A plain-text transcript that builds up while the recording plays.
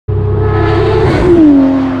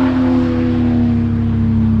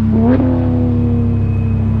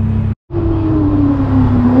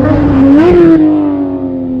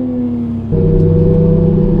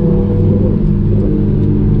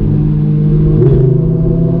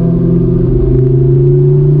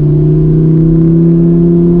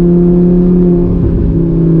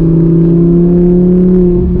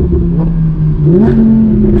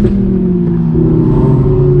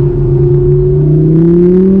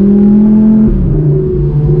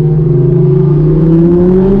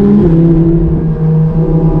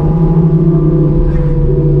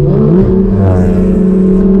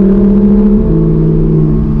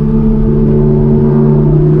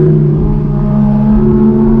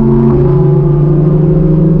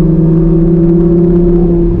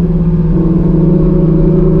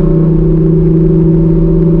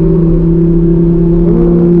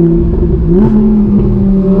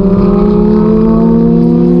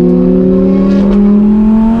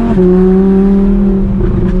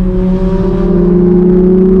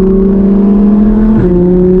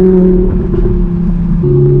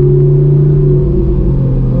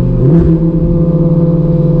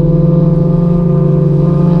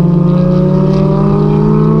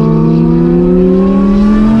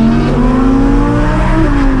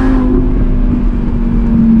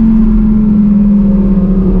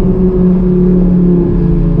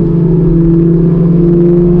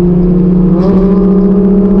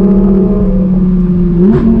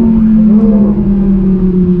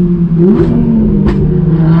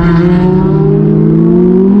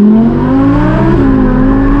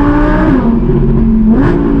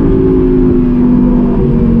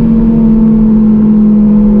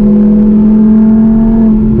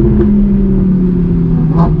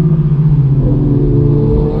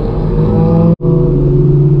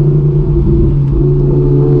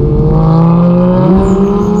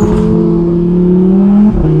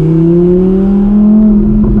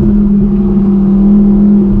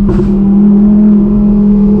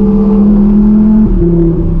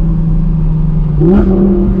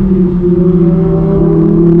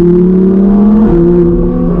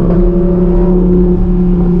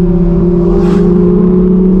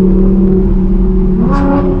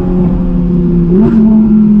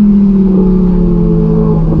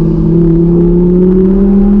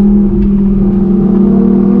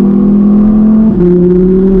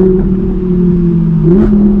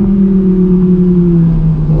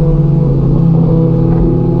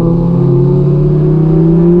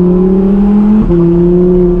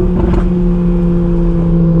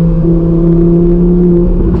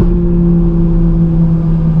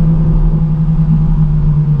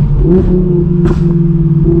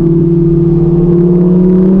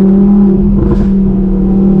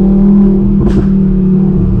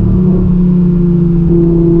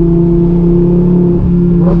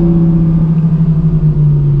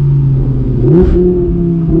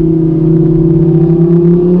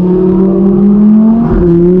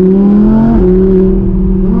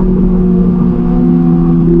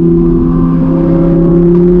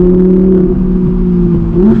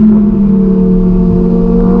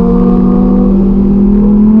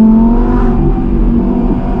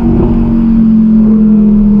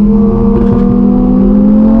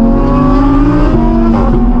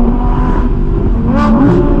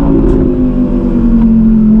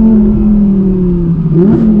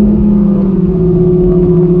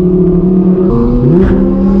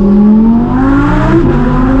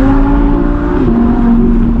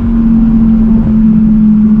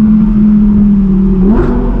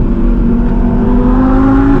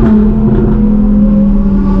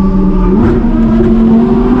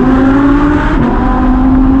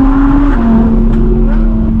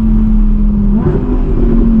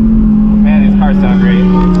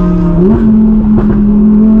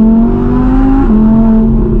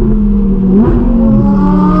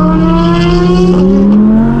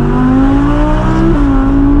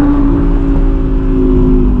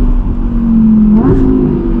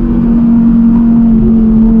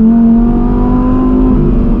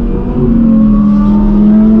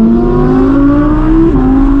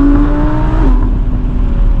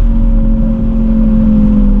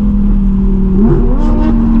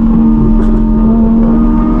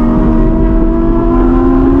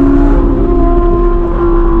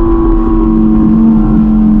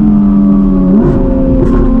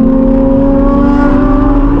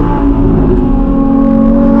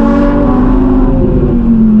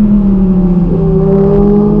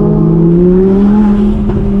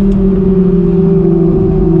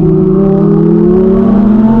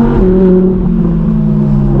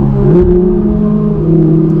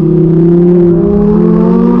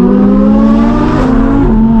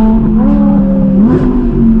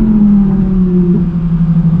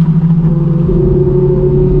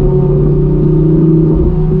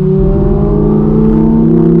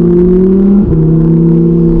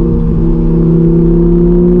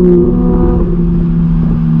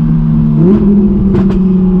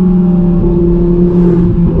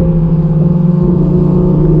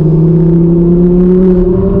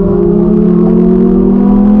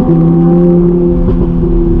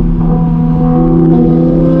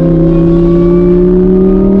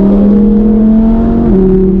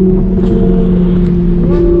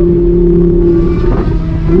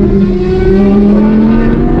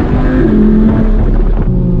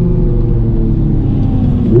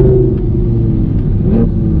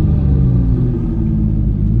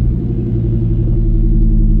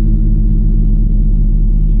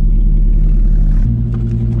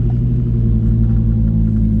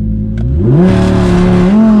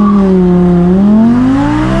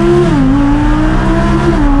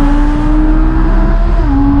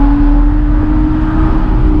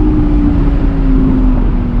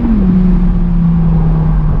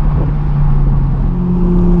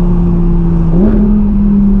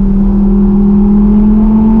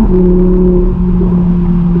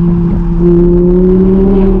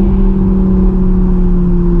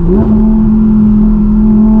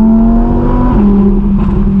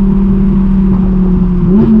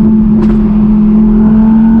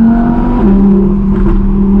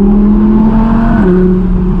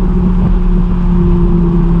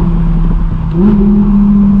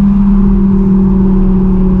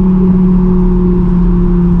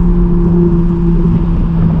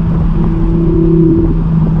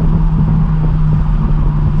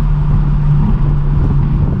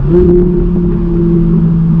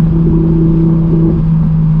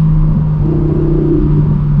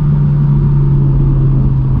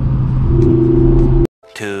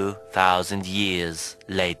2,000 years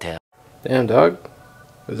later. Damn, dog.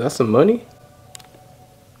 Is that some money?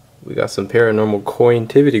 We got some paranormal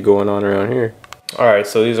cointivity going on around here. Alright,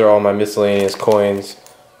 so these are all my miscellaneous coins.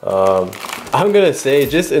 I'm gonna say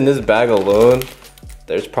just in this bag alone,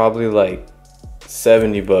 there's probably like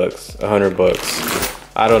 70 bucks, 100 bucks.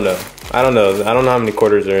 I don't know. I don't know how many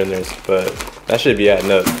quarters are in there, but that should be adding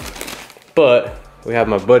up. But we have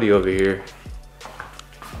my buddy over here.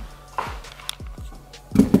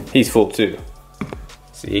 He's full too.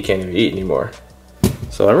 See, he can't even eat anymore.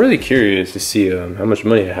 So I'm really curious to see how much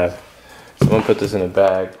money I have. So I'm gonna put this in a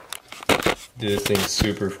bag. Dude, this thing's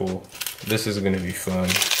super full. This is gonna be fun.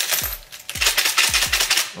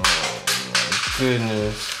 Oh my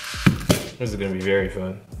goodness. This is gonna be very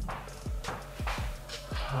fun.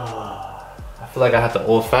 I feel like I have to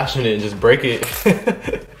old fashion it and just break it.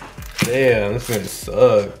 Damn, this is gonna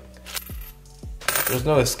suck. There's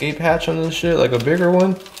no escape hatch on this shit, like a bigger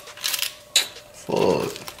one?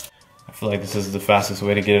 Fuck. I feel like this is the fastest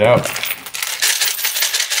way to get it out.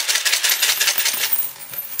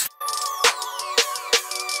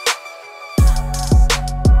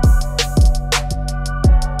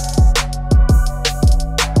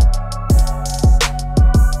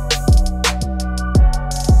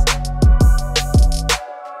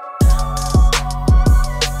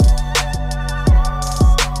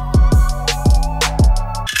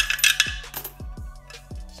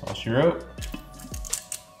 Sauce you up.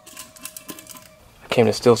 Came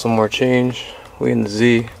to steal some more change. We in the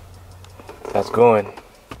Z. That's going.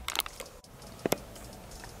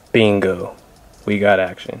 Bingo. We got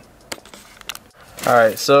action.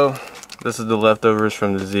 Alright, so this is the leftovers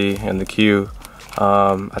from the Z and the Q.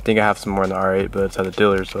 I think I have some more in the R8, but it's at the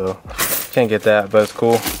dealer, so can't get that, but it's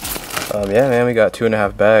cool. Yeah, man, we got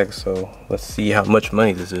 2.5 bags, so let's see how much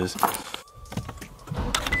money this is.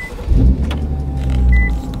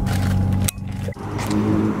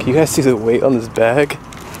 Can you guys see the weight on this bag?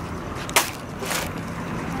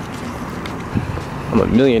 I'm a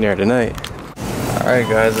millionaire tonight. Alright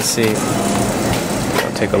guys, let's see.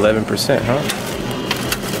 I'll take 11%, huh?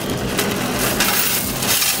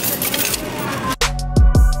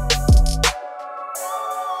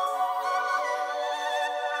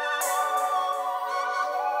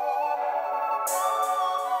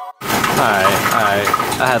 Alright.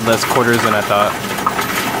 I had less quarters than I thought.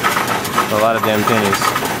 A lot of damn pennies.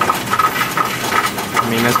 I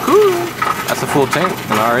mean, that's cool. That's a full tank,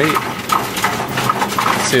 an R8.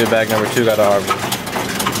 Let's see what bag number 2 got to offer.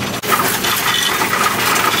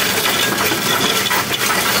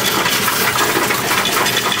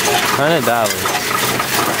 $100.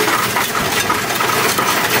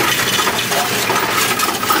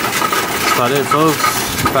 That's about it, folks.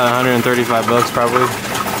 About 135 bucks probably.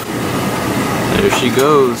 There she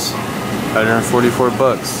goes. 144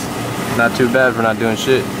 bucks. Not too bad for not doing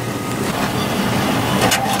shit.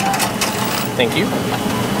 Thank you.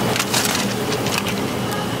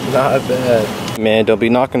 Not bad. Man, don't be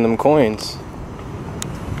knocking them coins.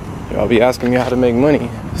 Y'all be asking me how to make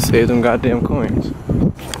money. Save them goddamn coins.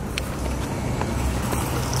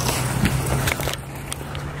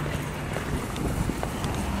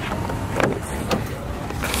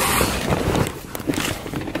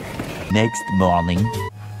 Next morning.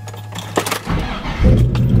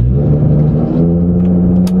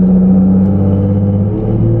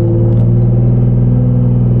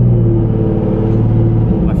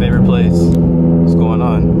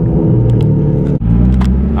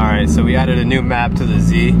 So we added a new map to the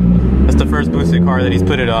Z. That's the first boosted car that he's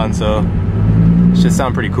put it on, so it should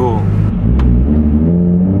sound pretty cool.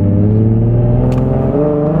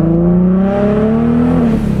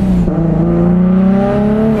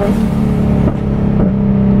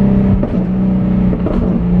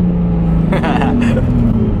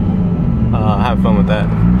 Have fun with that.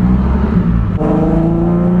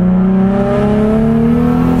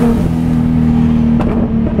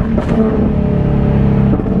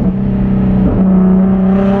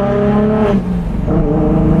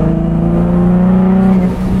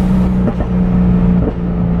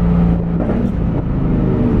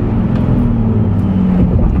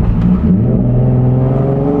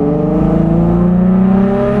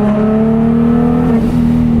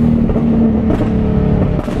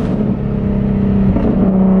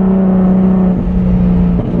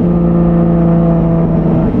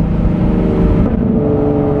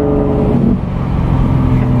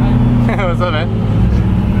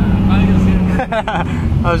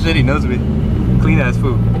 Oh shit, he knows me. Clean ass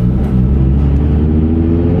food.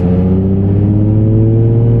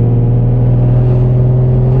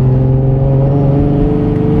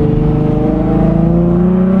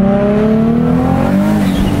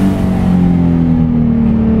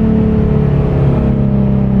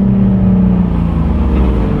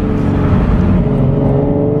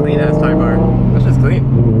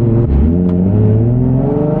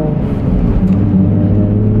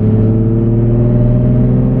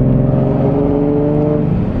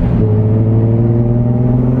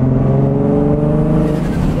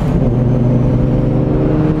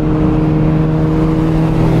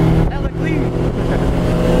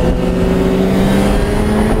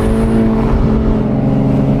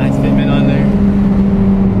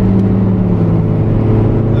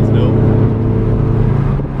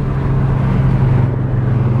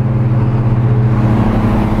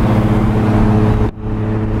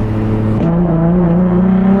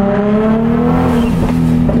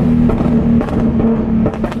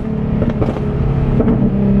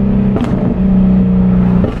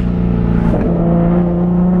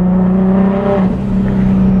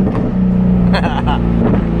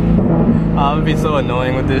 I'm gonna be so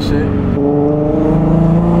annoying with this shit.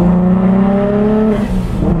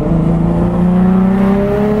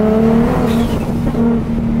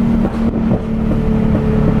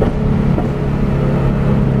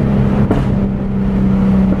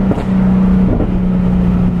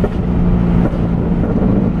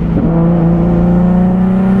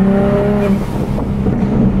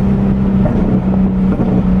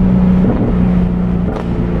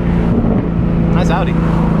 Nice Audi.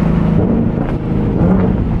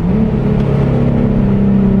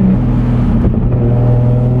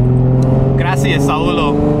 Gracias,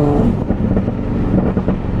 Saulo.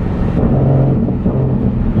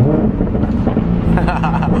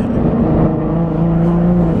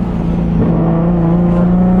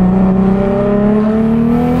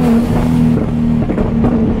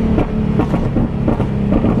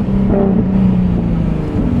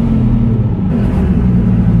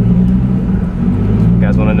 You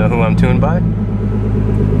guys want to know who I'm tuned by?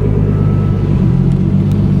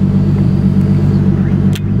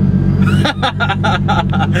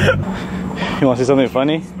 You want to see something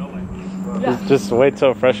funny? Yeah. Just wait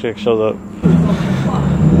till Fresh Kick shows up.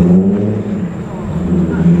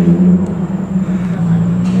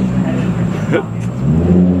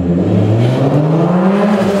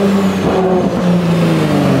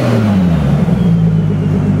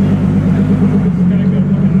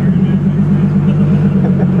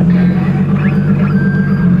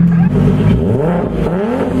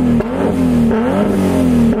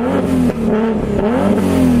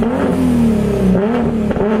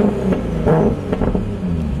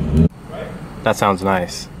 That sounds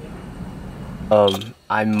nice.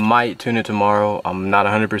 I might tune it tomorrow. I'm not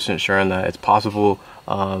 100% sure on that. It's possible.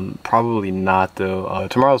 Probably not though.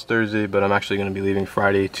 Tomorrow's Thursday, but I'm actually going to be leaving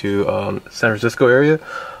Friday to San Francisco area.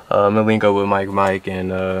 I'm gonna link up with Mike,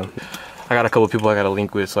 and I got a couple people I got to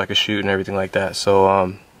link with so I can shoot and everything like that.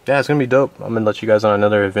 So yeah, it's gonna be dope. I'm gonna let you guys on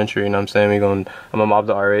another adventure. You know what I'm saying? I'm gonna mob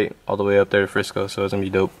the R8 all the way up there to Frisco, so it's gonna be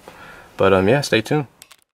dope. But yeah, stay tuned.